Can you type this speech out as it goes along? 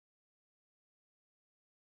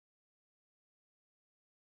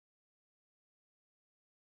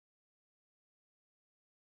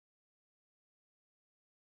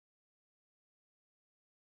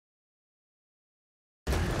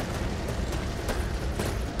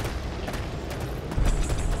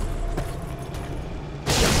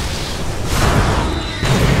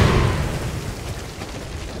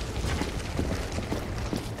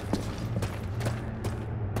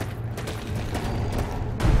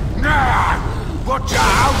Watch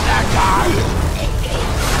out, that guy!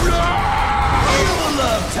 Feel the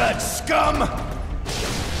love touch, scum!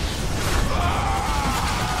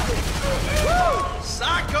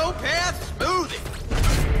 Psychopath smoothie!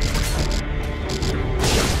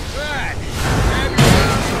 Right, grab your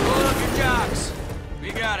guns and pull up your jocks. We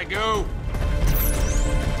gotta go.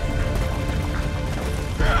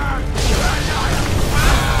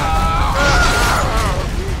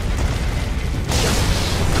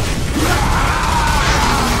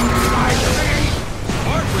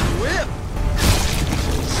 Mark with the whip.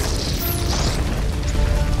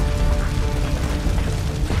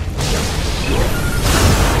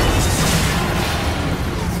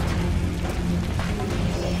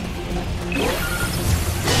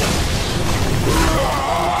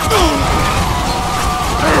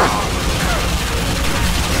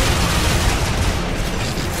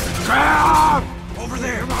 Over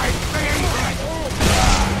there, my favorite!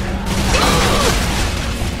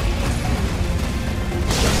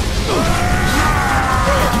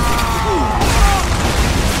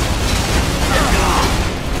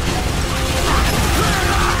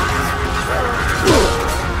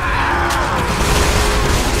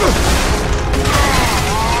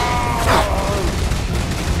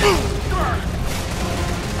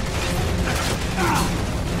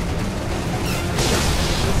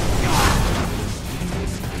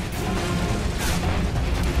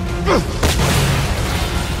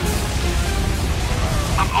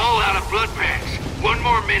 I'm all out of blood bags. One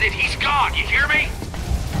more minute, he's gone, you hear me?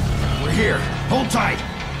 We're here. Hold tight.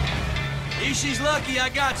 Ishi's lucky I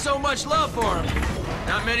got so much love for him.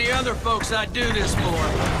 Not many other folks I'd do this for.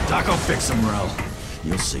 Doc will fix him, Rel.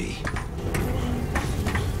 You'll see.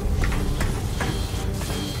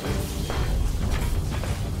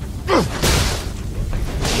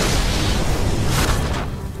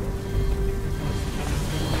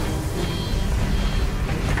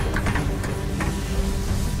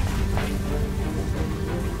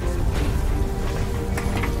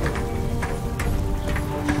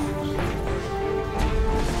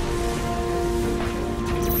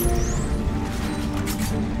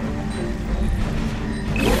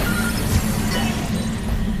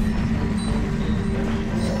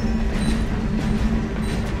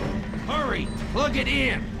 Plug it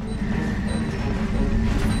in!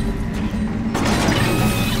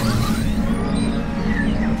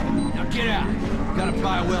 Now get out! Gotta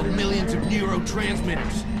buy-weld millions of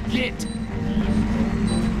neurotransmitters. Get!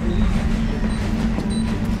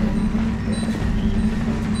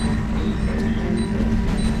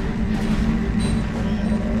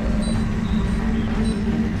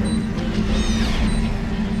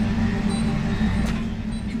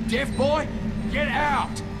 You deaf boy? Get out!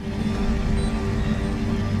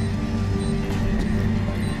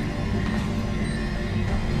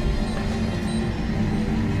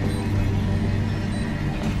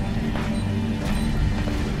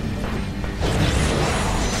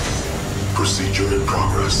 Procedure in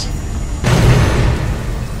progress.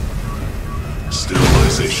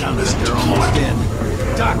 Stabilization is They're almost in.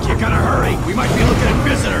 Doc, you gotta hurry. We might be looking at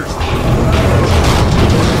visitors.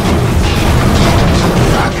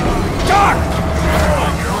 Doc!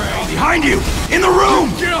 Behind you! In the room!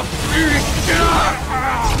 Get up! Get up!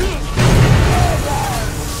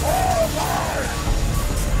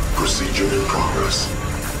 Procedure in progress.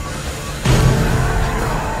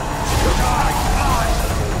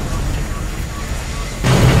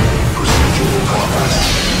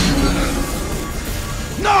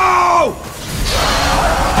 No!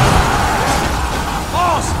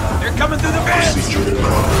 Boss! They're coming through the vents! Procedure in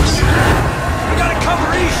progress. We gotta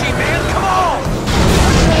cover Ishi, man! Come on!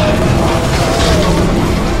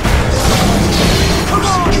 Come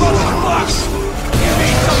on, motherfuckers! You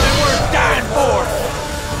need something worth dying for!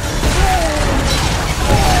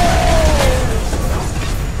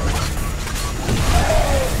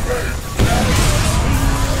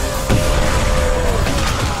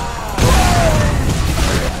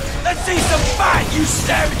 Let's see some fight, you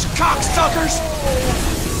savage cocksuckers!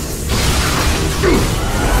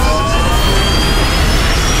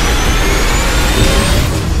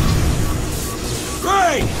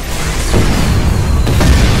 Great!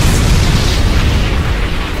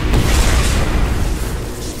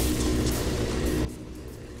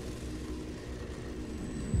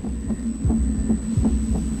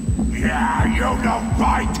 Yeah, you don't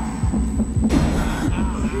bite!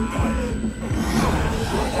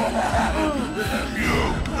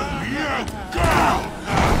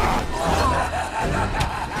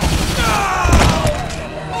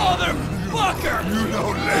 Motherfucker! You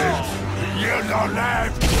don't live! You don't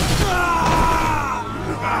live!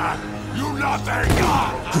 You nothing!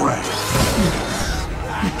 Great!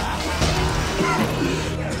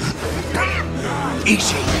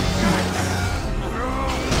 Easy.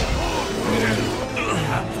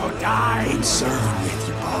 Die. Been serving with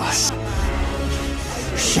you, boss.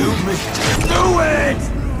 Shoot me. Do it!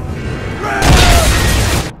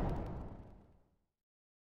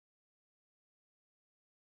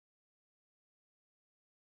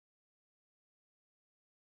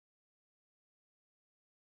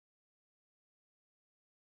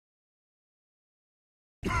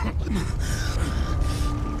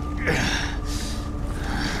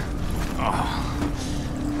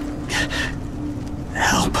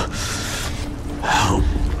 Help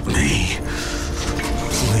me,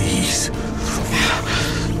 please.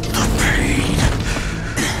 The pain.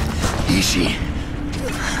 Ishi.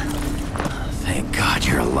 Thank God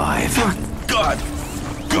you're alive. God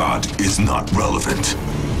is not relevant.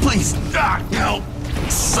 Please, help.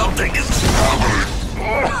 Something is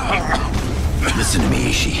happening. Listen to me,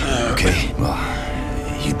 Ishi. Okay? Well,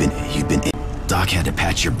 you've been. Doc had to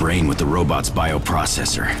patch your brain with the robot's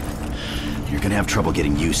bioprocessor. You're gonna have trouble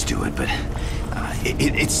getting used to it, but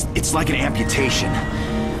it's like an amputation.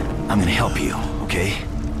 I'm gonna help you, okay?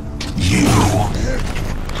 You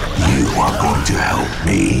are going to help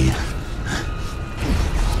me.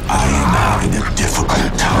 I am having a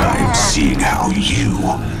difficult time seeing how you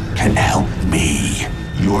can help me.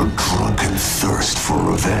 Your drunken thirst for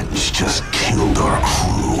revenge just killed our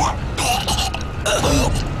crew.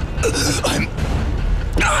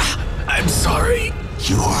 I'm sorry.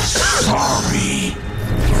 You're sorry.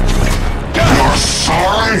 You're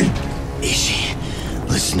sorry? Ishi,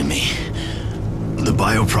 listen to me. The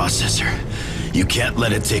bioprocessor. You can't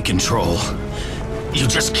let it take control. You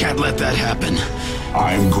just can't let that happen.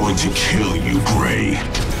 I'm going to kill you, Gray.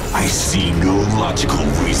 I see no logical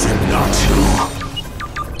reason not to.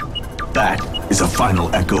 That is a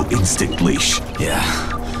final Echo instinct leash. Yeah.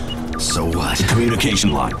 So what?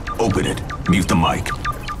 Communication line. Open it. Mute the mic.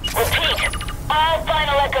 Repeat. All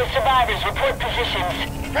final Echo survivors report positions.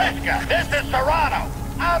 Fresca, this is Serrano.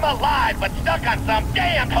 I'm alive, but stuck on some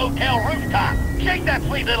damned hotel rooftop. Shake that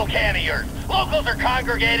sweet little can of yours. Locals are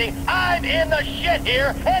congregating. I'm in the shit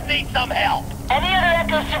here and need some help. Any other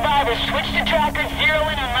Echo survivors, switch to tracker, zero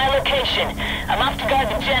in on my location. I'm off to guard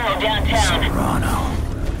the general downtown. Serrano.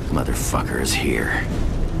 Motherfucker is here.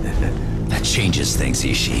 That changes things,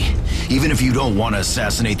 Ishi. Even if you don't want to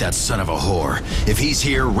assassinate that son of a whore, if he's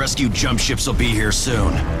here, rescue jump ships will be here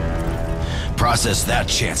soon. Process that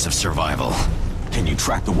chance of survival. Can you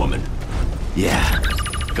track the woman? Yeah,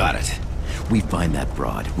 got it. We find that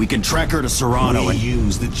broad. We can track her to Serrano We and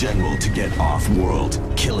use the General to get off-world.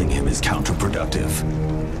 Killing him is counterproductive.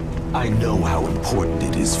 I know how important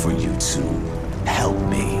it is for you to help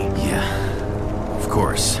me. Yeah, of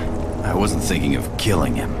course. I wasn't thinking of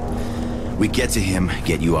killing him. We get to him,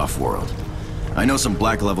 get you off-world. I know some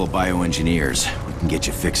black-level bioengineers. We can get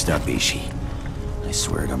you fixed up, Ishi. I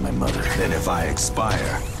swear it on my mother. Then if I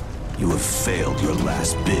expire, you have failed your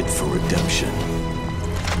last bid for redemption.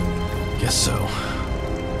 Guess so.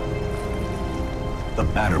 The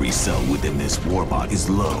battery cell within this warbot is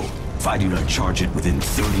low. If I do not charge it within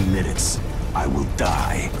 30 minutes, I will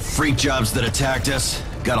die. Freak jobs that attacked us,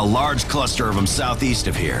 got a large cluster of them southeast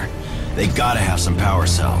of here. They gotta have some power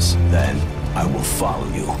cells. Then I will follow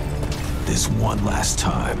you. This one last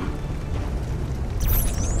time.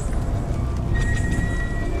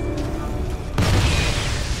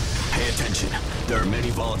 Pay attention. There are many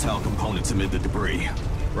volatile components amid the debris.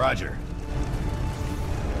 Roger.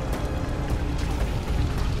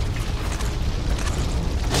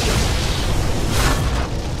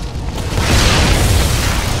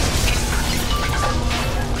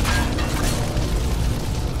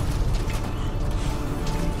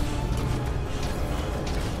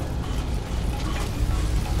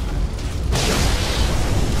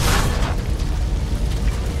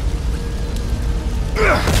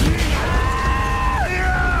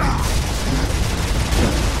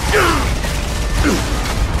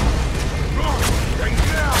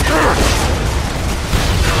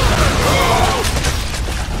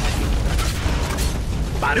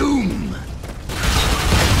 Badoom!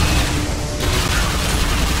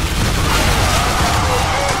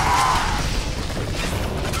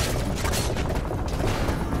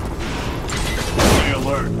 Stay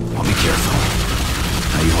alert. I'll be careful.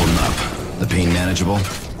 How you holding up? The pain manageable?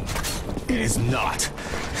 It is not.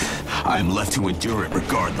 I am left to endure it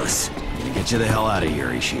regardless. Get you the hell out of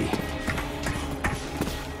here, Ishi.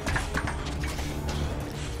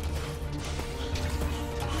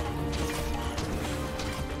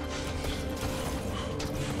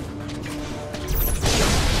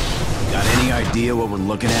 Got any idea what we're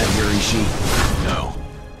looking at here, Ishi? No.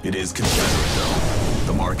 It is Confederate, though.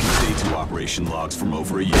 The mark is Day 2 operation logs from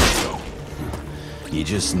over a year ago. You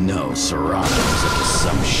just know Serrano's up to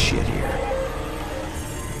some shit here.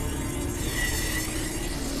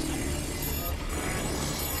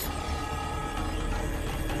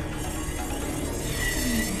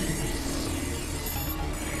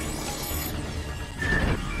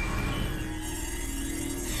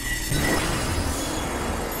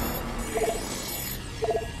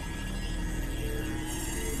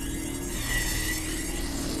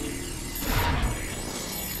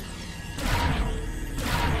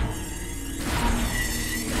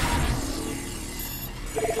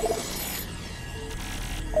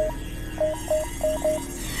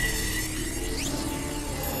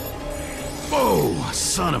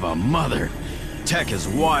 Son of a mother. Tech is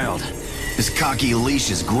wild. This cocky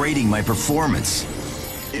leash is grading my performance.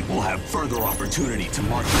 It will have further opportunity to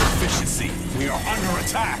mark your efficiency. We are under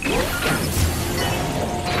attack.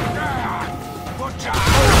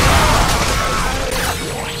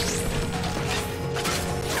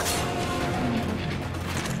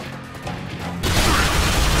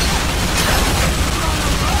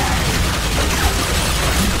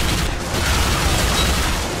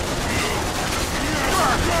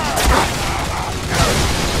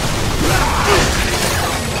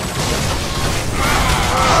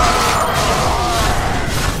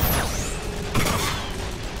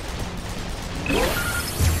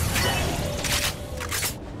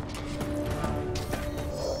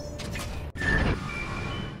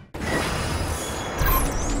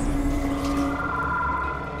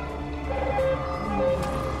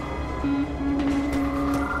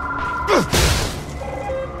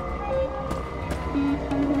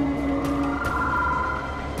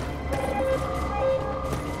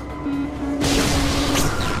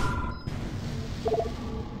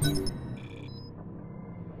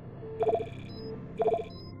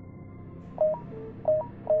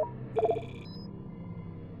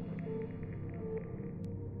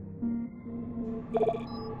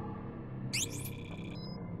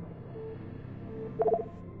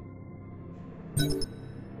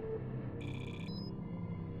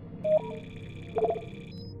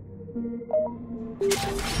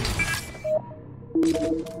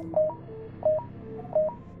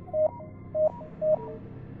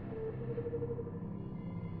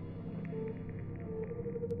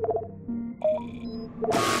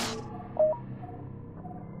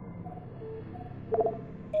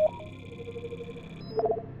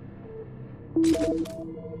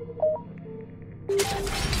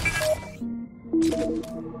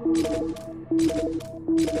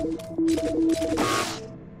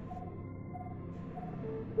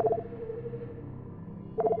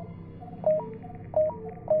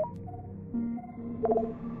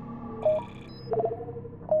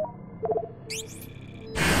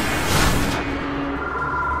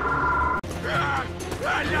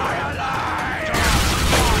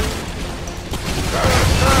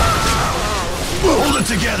 Hold it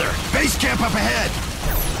together! Base camp up ahead!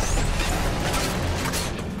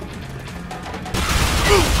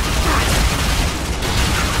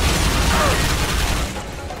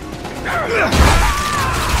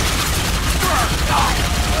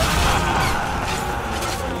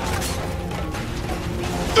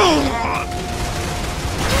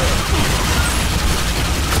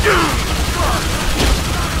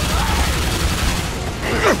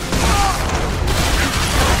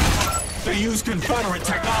 They use Confederate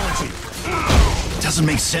technology. Doesn't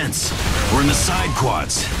make sense. We're in the side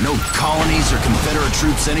quads. No colonies or Confederate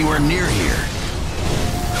troops anywhere near here.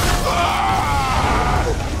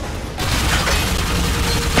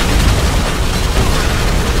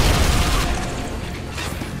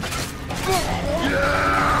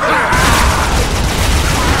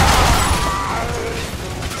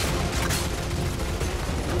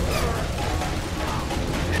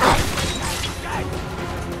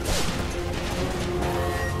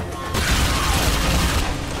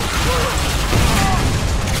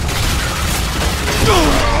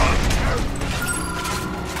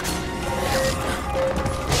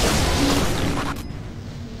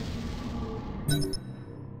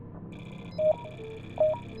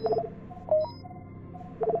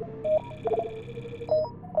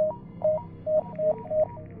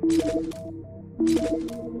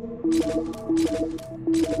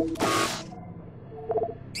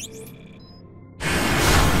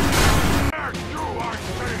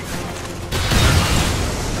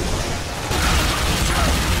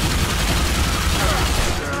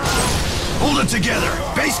 Hold it together!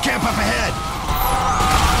 Base camp up ahead!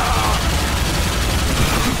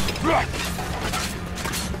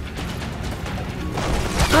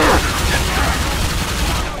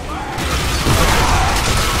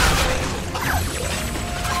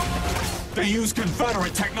 They use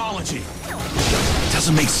Confederate technology.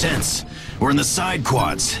 Doesn't make sense. We're in the side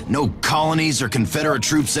quads. No colonies or Confederate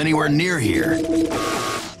troops anywhere near here.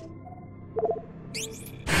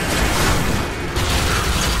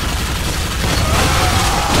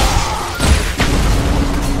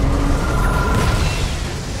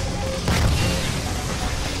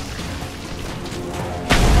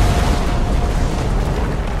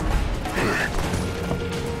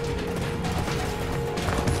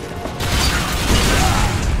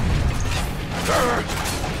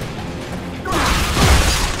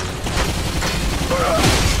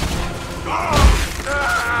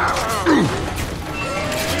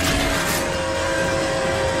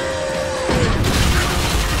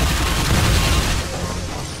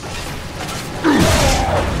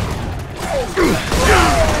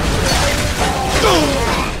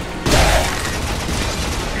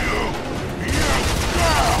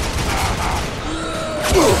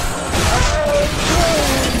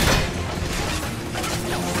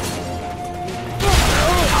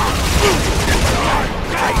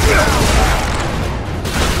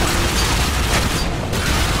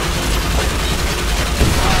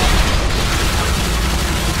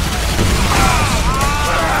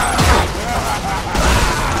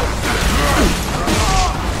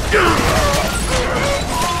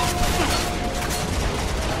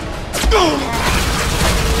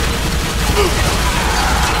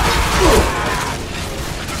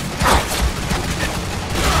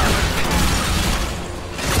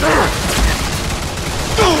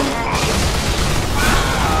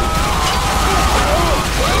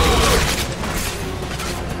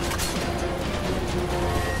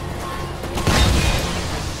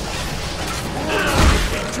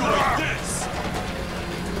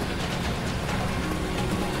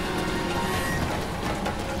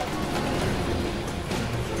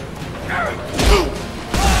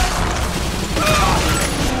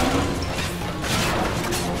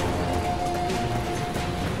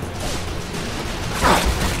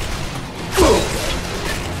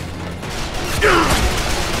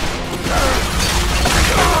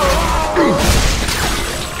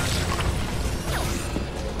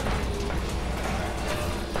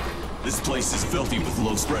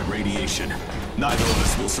 Low-spread radiation. Neither of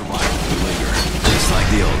us will survive if we linger. Just like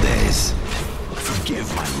the old days.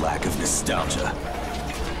 Forgive my lack of nostalgia.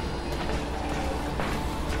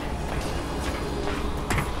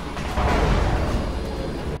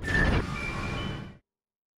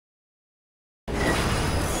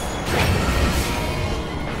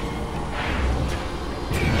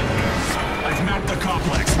 I've mapped the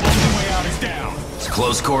complex. Only way out is down. It's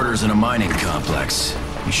close quarters in a mining complex.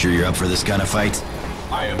 You sure you're up for this kind of fight?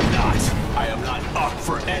 I am not. I am not up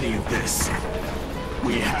for any of this.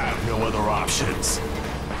 We have no other options.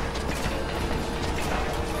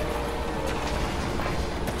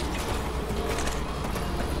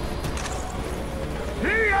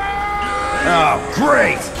 Oh,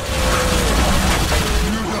 great!